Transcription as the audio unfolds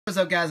What's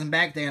up, guys? I'm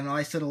back there, and a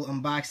nice little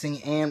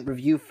unboxing and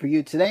review for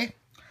you today.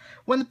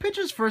 When the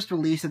pictures first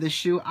released of this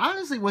shoe, I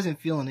honestly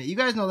wasn't feeling it. You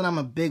guys know that I'm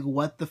a big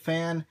What The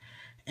fan,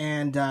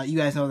 and you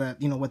guys know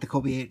that, What The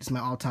Kobe 8 is my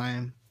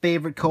all-time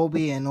favorite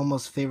Kobe and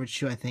almost favorite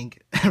shoe, I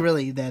think,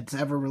 really, that's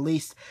ever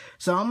released.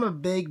 So I'm a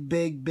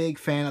big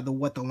fan of the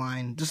What The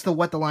line, just the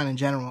What The line in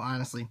general,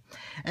 honestly.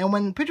 And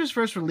when pictures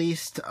first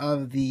released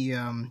of the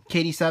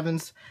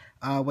KD7s,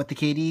 What The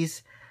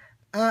KDs,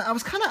 I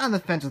was kind of on the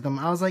fence with them.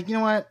 I was like, you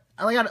know what?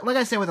 Like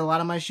I say with a lot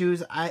of my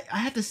shoes, I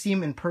have to see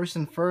them in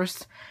person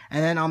first,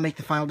 and then I'll make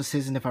the final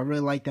decision if I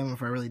really like them or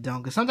if I really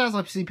don't. Because sometimes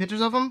I'll see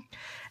pictures of them,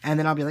 and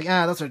then I'll be like,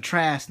 those are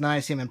trash. And then I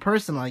see them in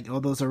person, I'm like, oh,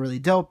 those are really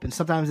dope. And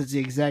sometimes it's the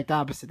exact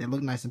opposite. They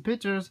look nice in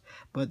pictures,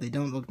 but they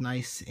don't look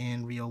nice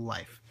in real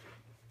life.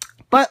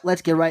 But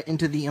let's get right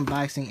into the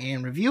unboxing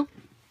and review.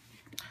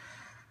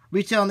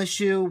 Retail on this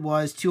shoe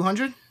was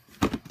 $200.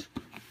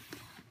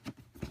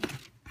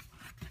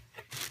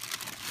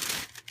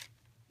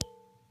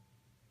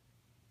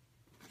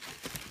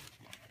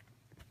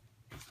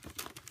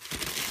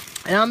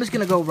 And I'm just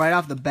going to go right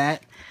off the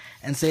bat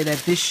and say that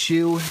this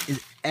shoe is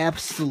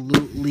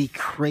absolutely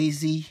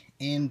crazy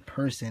in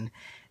person.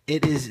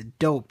 It is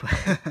dope.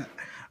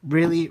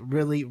 really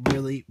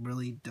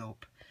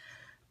dope.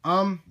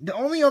 The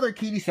only other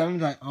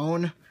KD7s I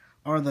own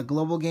are the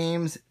Global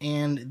Games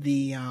and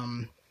the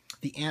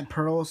Ant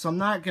Pearl. So I'm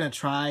not going to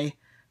try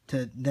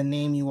to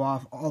name you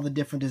off all the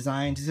different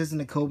designs. This isn't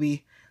a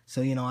Kobe.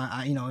 So,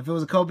 if it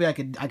was a Kobe, I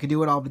could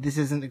do it all, but this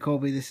isn't a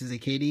Kobe, this is a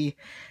KD,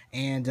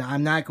 and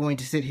I'm not going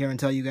to sit here and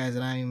tell you guys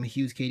that I am a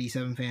huge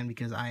KD7 fan,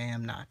 because I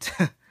am not.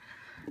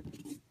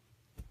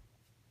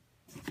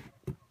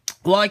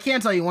 Well, I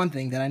can tell you one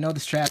thing, that I know the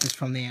strap is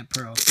from the Ant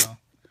Pearl, so,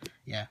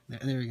 yeah,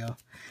 there we go.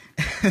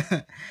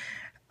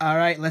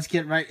 Alright, let's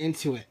get right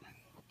into it.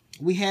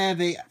 We have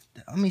let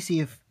me see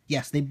if,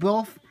 yes, they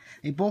both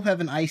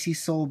have an icy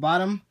sole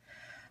bottom.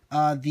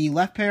 The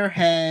left pair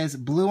has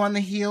blue on the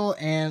heel,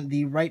 and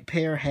the right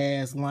pair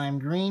has lime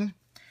green.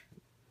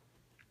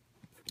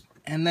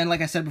 And then,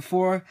 like I said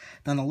before,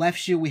 on the left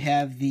shoe, we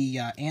have the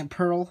Ant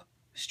Pearl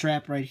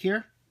strap right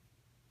here.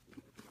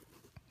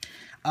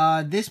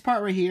 This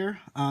part right here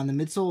on the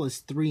midsole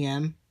is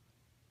 3M.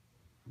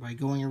 By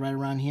going right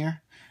around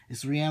here,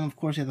 it's 3M. Of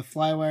course, you have the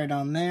fly wire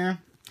down there.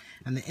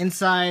 And the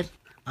inside,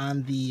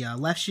 on the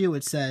left shoe,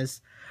 it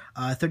says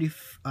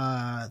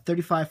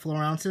 35 floor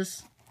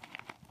ounces.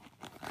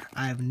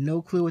 I have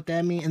no clue what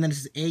that means. And then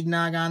this is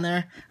eggnog on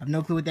there. I have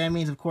no clue what that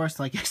means. Of course,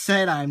 like I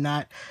said, I'm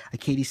not a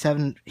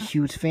KD7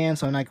 huge fan,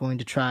 so I'm not going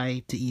to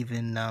try to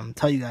even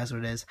tell you guys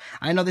what it is.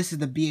 I know this is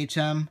the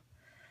BHM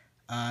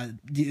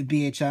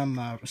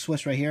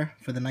swoosh right here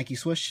for the Nike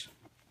swoosh.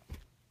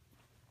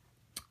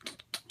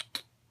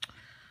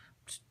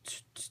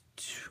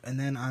 And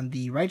then on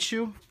the right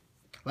shoe,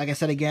 like I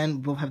said again,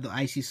 both have the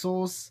icy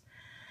soles.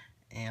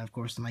 And of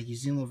course, the Nike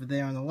Zoom over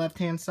there on the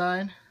left-hand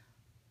side.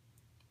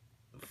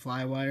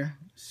 Fly wire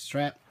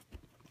strap.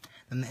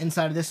 And the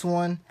inside of this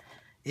one,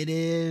 it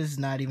is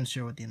not even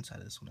sure what the inside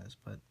of this one is,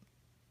 but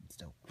it's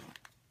dope.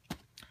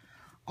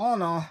 All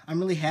in all, I'm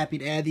really happy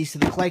to add these to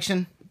the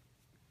collection.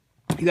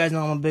 You guys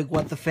know I'm a big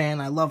What The fan.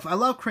 I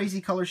love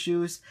crazy color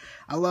shoes.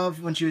 I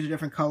love when shoes are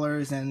different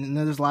colors, and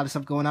there's a lot of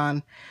stuff going on.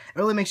 It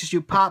really makes your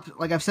shoe pop.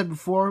 Like I've said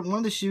before, one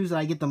of the shoes that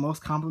I get the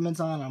most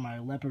compliments on are my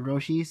Leopard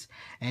Roshis.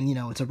 And,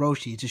 it's a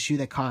Roshi. It's a shoe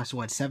that costs,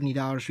 what,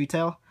 $70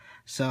 retail?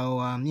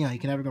 So, you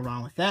can never go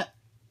wrong with that.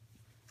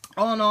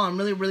 All in all, I'm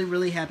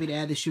really happy to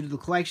add this shoe to the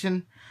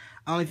collection.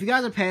 If you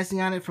guys are passing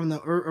on it from the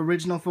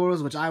original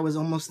photos, which I was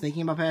almost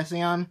thinking about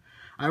passing on,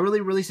 I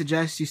really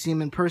suggest you see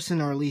them in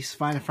person, or at least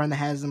find a friend that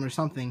has them or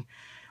something.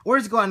 Or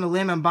just go out on a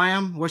limb and buy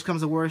them. Worst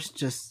comes to worst,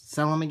 just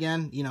sell them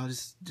again.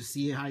 just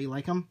see how you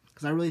like them.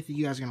 Because I really think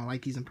you guys are going to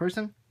like these in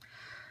person.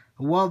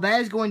 Well, that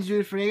is going to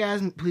do it for you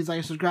guys. Please like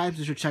and subscribe.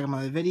 Be sure to check out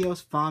my other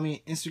videos. Follow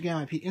me on Instagram.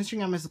 I repeat,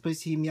 Instagram is the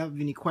place to hit me up if you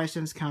have any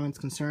questions, comments,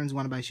 concerns,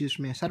 want to buy shoes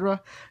from me,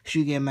 etc.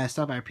 Shoe game messed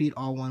up. I repeat,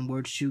 all one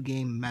word, shoe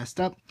game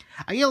messed up.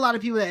 I get a lot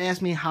of people that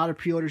ask me how to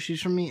pre-order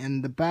shoes from me,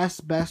 and the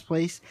best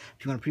place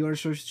if you want to pre-order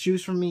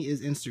shoes from me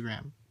is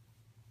Instagram.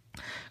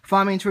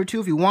 Follow me on Twitter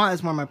too if you want.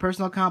 It's more my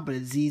personal account, but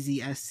it's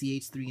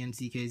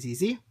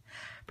ZZSCH3NCKZZ.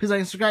 Please like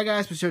and subscribe,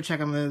 guys. Be sure to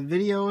check out my other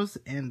videos,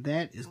 and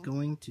that is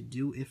going to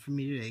do it for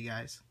me today,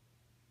 guys.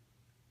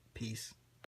 Peace.